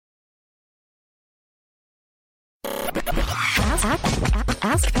Ask Pat.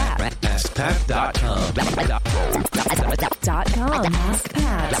 AskPat.com.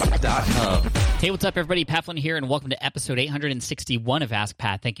 AskPat.com. Hey, what's up, everybody? Pat Flynn here, and welcome to episode 861 of Ask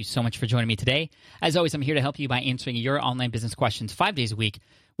Pat. Thank you so much for joining me today. As always, I'm here to help you by answering your online business questions 5 days a week.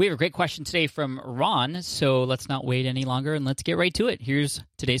 We have a great question today from Ron, so let's not wait any longer and let's get right to it. Here's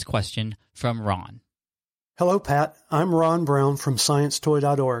today's question from Ron. Hello, Pat. I'm Ron Brown from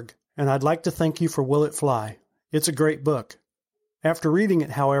ScienceToy.org, and I'd like to thank you for Will It Fly? It's a great book. After reading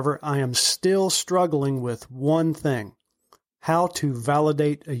it, however, I am still struggling with one thing: how to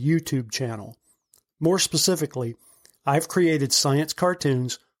validate a YouTube channel. More specifically, I've created science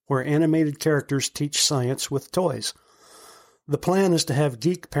cartoons where animated characters teach science with toys. The plan is to have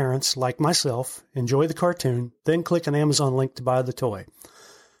geek parents like myself enjoy the cartoon, then click an Amazon link to buy the toy.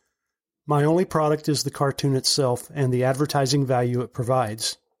 My only product is the cartoon itself and the advertising value it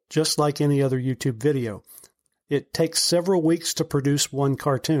provides, just like any other YouTube video. It takes several weeks to produce one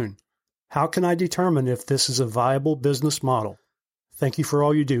cartoon. How can I determine if this is a viable business model? Thank you for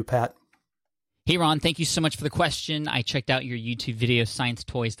all you do, Pat. Hey, Ron, thank you so much for the question. I checked out your YouTube video,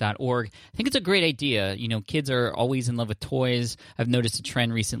 sciencetoys.org. I think it's a great idea. You know, kids are always in love with toys. I've noticed a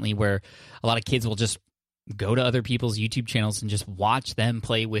trend recently where a lot of kids will just go to other people's YouTube channels and just watch them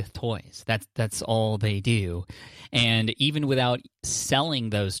play with toys. That's all they do. And even without selling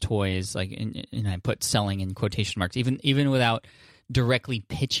those toys, like, and I put selling in quotation marks, even without directly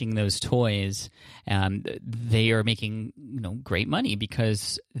pitching those toys, they are making great money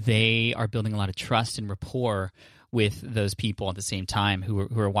because they are building a lot of trust and rapport with those people at the same time who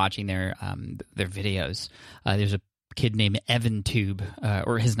are watching their videos. There's a kid named EvanTube,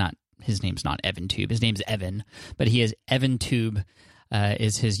 or his name's not EvanTube. His name's Evan, but he has EvanTube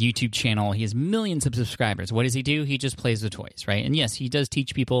is his YouTube channel. He has millions of subscribers. What does he do? He just plays with toys, right? And yes, he does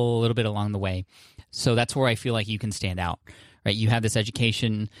teach people a little bit along the way. So that's where I feel like you can stand out, right? You have this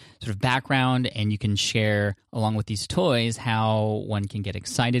education sort of background, and you can share along with these toys how one can get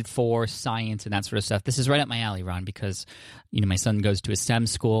excited for science and that sort of stuff. This is right up my alley, Ron, because my son goes to a STEM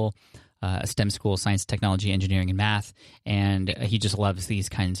school, science, technology, engineering, and math, and he just loves these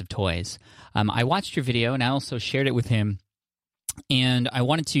kinds of toys. I watched your video, and I also shared it with him, and I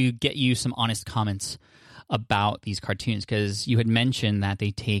wanted to get you some honest comments about these cartoons, because you had mentioned that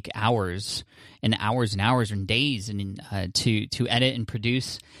they take hours and hours and hours and days to edit and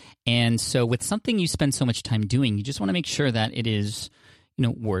produce. And so with something you spend so much time doing, you just want to make sure that it is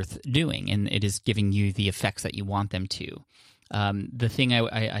worth doing and it is giving you the effects that you want them to. The thing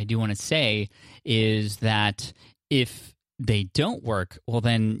I do want to say is that if they don't work, well,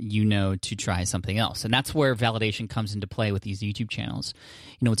 then to try something else. And that's where validation comes into play with these YouTube channels.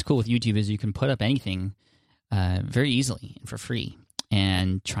 What's cool with YouTube is you can put up anything very easily and for free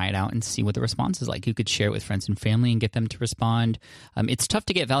and try it out and see what the response is like. You could share it with friends and family and get them to respond. It's tough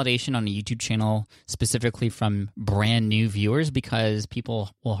to get validation on a YouTube channel specifically from brand new viewers because people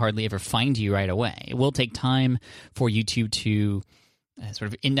will hardly ever find you right away. It will take time for YouTube to sort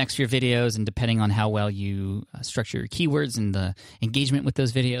of index your videos, and depending on how well you structure your keywords and the engagement with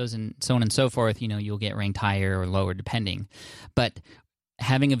those videos and so on and so forth, you'll get ranked higher or lower depending. But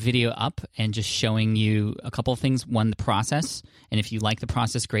having a video up and just showing you a couple of things. One, the process, and if you like the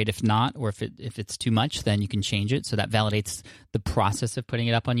process, great. If not, or if it's too much, then you can change it. So that validates the process of putting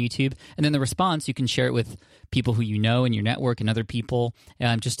it up on YouTube. And then the response, you can share it with people who you know in your network and other people,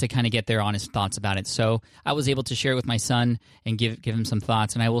 just to kind of get their honest thoughts about it. So I was able to share it with my son and give him some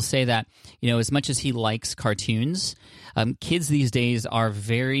thoughts. And I will say that as much as he likes cartoons, kids these days are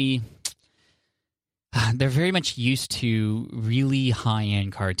they're very much used to really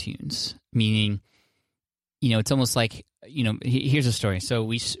high-end cartoons, meaning, it's almost like, here's a story. So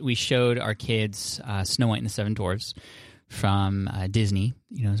we showed our kids Snow White and the Seven Dwarfs from Disney.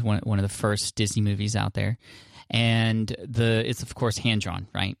 It's one of the first Disney movies out there. And it's, of course, hand-drawn,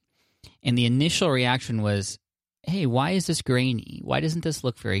 right? And the initial reaction was, hey, why is this grainy? Why doesn't this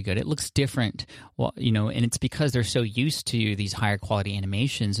look very good? It looks different. Well, and it's because they're so used to these higher quality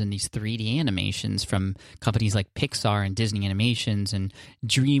animations and these 3D animations from companies like Pixar and Disney Animations and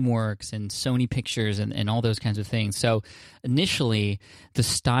DreamWorks and Sony Pictures and all those kinds of things. So initially, the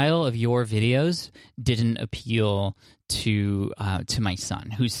style of your videos didn't appeal to my son,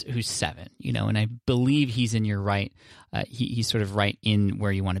 who's 7, and I believe he's in your right. He's sort of right in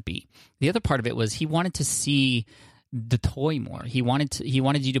where you want to be. The other part of it was he wanted to see the toy more. He wanted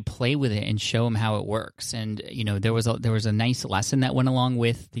you to play with it and show him how it works. And there was a nice lesson that went along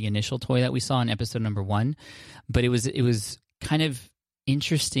with the initial toy that we saw in episode number 1, but it was kind of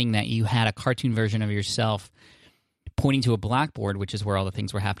interesting that you had a cartoon version of yourself pointing to a blackboard, which is where all the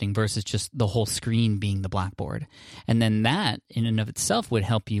things were happening, versus just the whole screen being the blackboard. And then that in and of itself would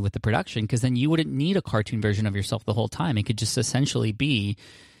help you with the production, because then you wouldn't need a cartoon version of yourself the whole time. It could just essentially be,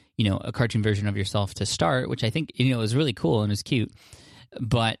 a cartoon version of yourself to start, which I think, is really cool and is cute.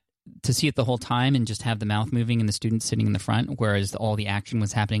 But to see it the whole time and just have the mouth moving and the students sitting in the front, whereas all the action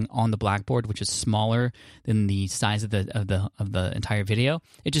was happening on the blackboard, which is smaller than the size of the entire video,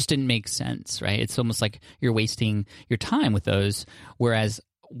 it just didn't make sense, right? It's almost like you're wasting your time with those. Whereas,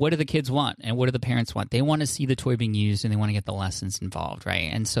 what do the kids want and what do the parents want? They want to see the toy being used and they want to get the lessons involved, right?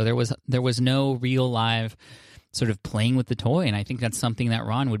 And so there was no real live sort of playing with the toy, and I think that's something that,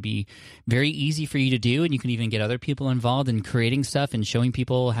 Ron, would be very easy for you to do, and you can even get other people involved in creating stuff and showing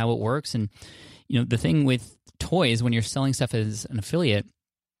people how it works. And the thing with toys when you're selling stuff as an affiliate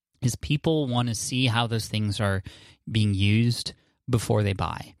is people want to see how those things are being used before they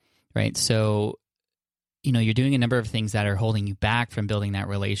buy, right? So you're doing a number of things that are holding you back from building that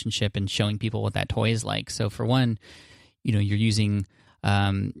relationship and showing people what that toy is like. So for one, you're using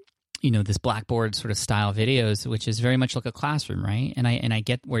this blackboard sort of style videos, which is very much like a classroom, right? And I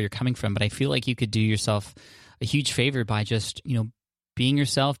get where you're coming from, but I feel like you could do yourself a huge favor by just, being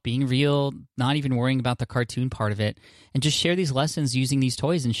yourself, being real, not even worrying about the cartoon part of it, and just share these lessons using these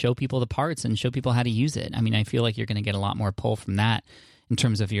toys and show people the parts and show people how to use it. I mean, I feel like you're going to get a lot more pull from that in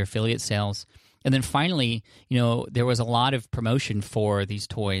terms of your affiliate sales. And then finally, there was a lot of promotion for these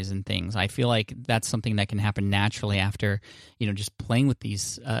toys and things. I feel like that's something that can happen naturally after, just playing with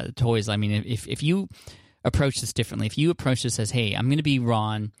these toys. I mean, if you approach this differently, if you approach this as, hey, I'm going to be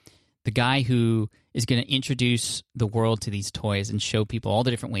Ron, the guy who is going to introduce the world to these toys and show people all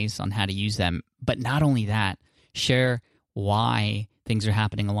the different ways on how to use them, but not only that, share why things are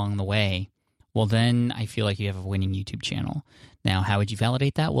happening along the way, well, then I feel like you have a winning YouTube channel. Now, how would you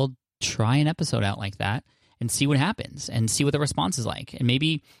validate that? Well, try an episode out like that and see what happens and see what the response is like. And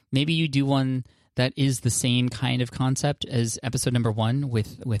maybe you do one that is the same kind of concept as episode number 1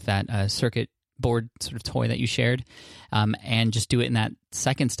 with that circuit board sort of toy that you shared, and just do it in that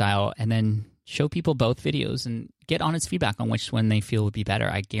second style, and then show people both videos and get honest feedback on which one they feel would be better.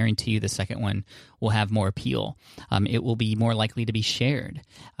 I guarantee you the second one will have more appeal. It will be more likely to be shared.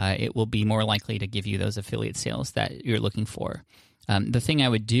 It will be more likely to give you those affiliate sales that you're looking for. The thing I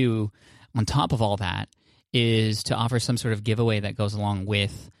would do on top of all that is to offer some sort of giveaway that goes along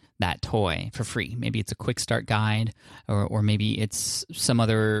with that toy for free. Maybe it's a quick start guide, or maybe it's some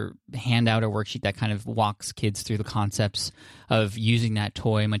other handout or worksheet that kind of walks kids through the concepts of using that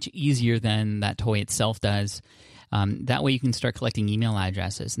toy much easier than that toy itself does. That way you can start collecting email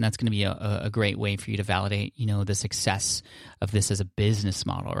addresses, and that's going to be a great way for you to validate, the success of this as a business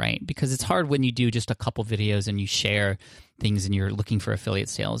model, right? Because it's hard when you do just a couple videos and you share things and you're looking for affiliate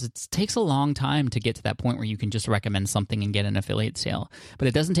sales. It takes a long time to get to that point where you can just recommend something and get an affiliate sale. But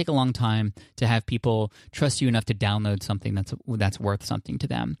it doesn't take a long time to have people trust you enough to download something that's worth something to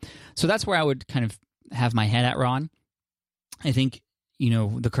them. So that's where I would kind of have my head at, Ron. I think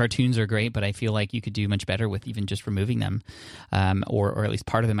the cartoons are great, but I feel like you could do much better with even just removing them, or at least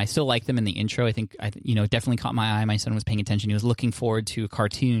part of them. I still like them in the intro. I think it definitely caught my eye. My son was paying attention. He was looking forward to a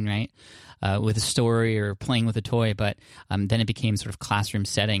cartoon, right, with a story or playing with a toy. But then it became sort of classroom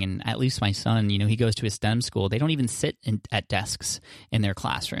setting. And at least my son, he goes to a STEM school. They don't even sit at desks in their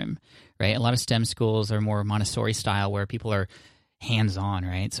classroom, right? A lot of STEM schools are more Montessori style where people are hands-on,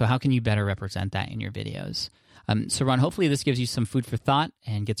 right? So how can you better represent that in your videos? So, Ron, hopefully this gives you some food for thought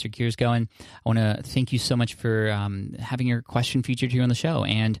and gets your gears going. I want to thank you so much for having your question featured here on the show.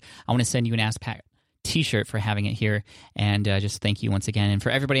 And I want to send you an Ask Pat t-shirt for having it here. And just thank you once again. And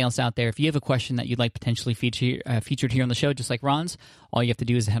for everybody else out there, if you have a question that you'd like potentially featured here on the show, just like Ron's, all you have to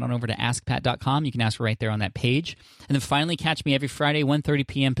do is head on over to askpat.com. You can ask right there on that page. And then finally, catch me every Friday, 1:30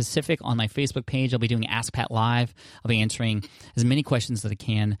 p.m. Pacific on my Facebook page. I'll be doing Ask Pat Live. I'll be answering as many questions as I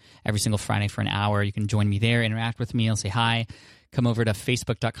can every single Friday for an hour. You can join me there, interact with me. I'll say hi. Come over to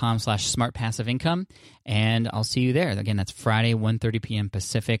facebook.com/smartpassiveincome, and I'll see you there. Again, that's Friday, 1:30 p.m.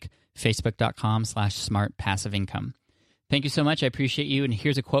 Pacific, facebook.com/smartpassiveincome. Thank you so much. I appreciate you. And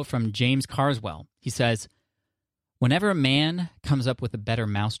here's a quote from James Carswell. He says, "Whenever a man comes up with a better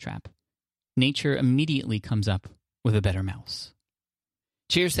mousetrap, nature immediately comes up with a better mouse."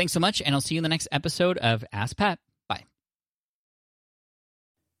 Cheers. Thanks so much. And I'll see you in the next episode of Ask Pat. Bye.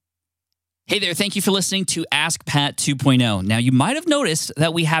 Hey there, thank you for listening to Ask Pat 2.0. Now, you might have noticed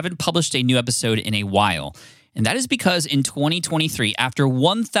that we haven't published a new episode in a while, and that is because in 2023, after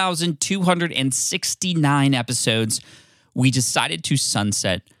 1,269 episodes, we decided to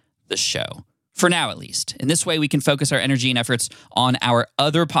sunset the show. For now, at least. In this way, we can focus our energy and efforts on our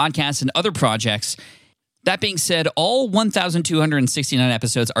other podcasts and other projects. That being said, all 1,269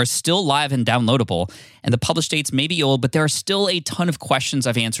 episodes are still live and downloadable, and the published dates may be old, but there are still a ton of questions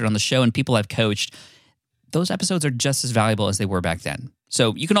I've answered on the show and people I've coached. Those episodes are just as valuable as they were back then.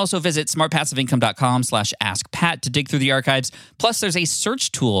 So you can also visit smartpassiveincome.com/askpat to dig through the archives. Plus, there's a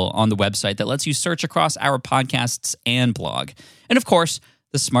search tool on the website that lets you search across our podcasts and blog. And of course,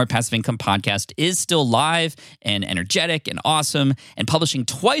 the Smart Passive Income podcast is still live and energetic and awesome and publishing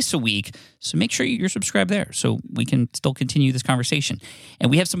twice a week. So make sure you're subscribed there so we can still continue this conversation.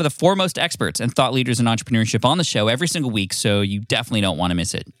 And we have some of the foremost experts and thought leaders in entrepreneurship on the show every single week, so you definitely don't want to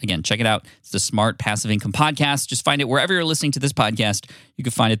miss it. Again, check it out. It's the Smart Passive Income podcast. Just find it wherever you're listening to this podcast. You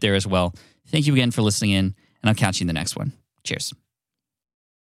can find it there as well. Thank you again for listening in, and I'll catch you in the next one. Cheers.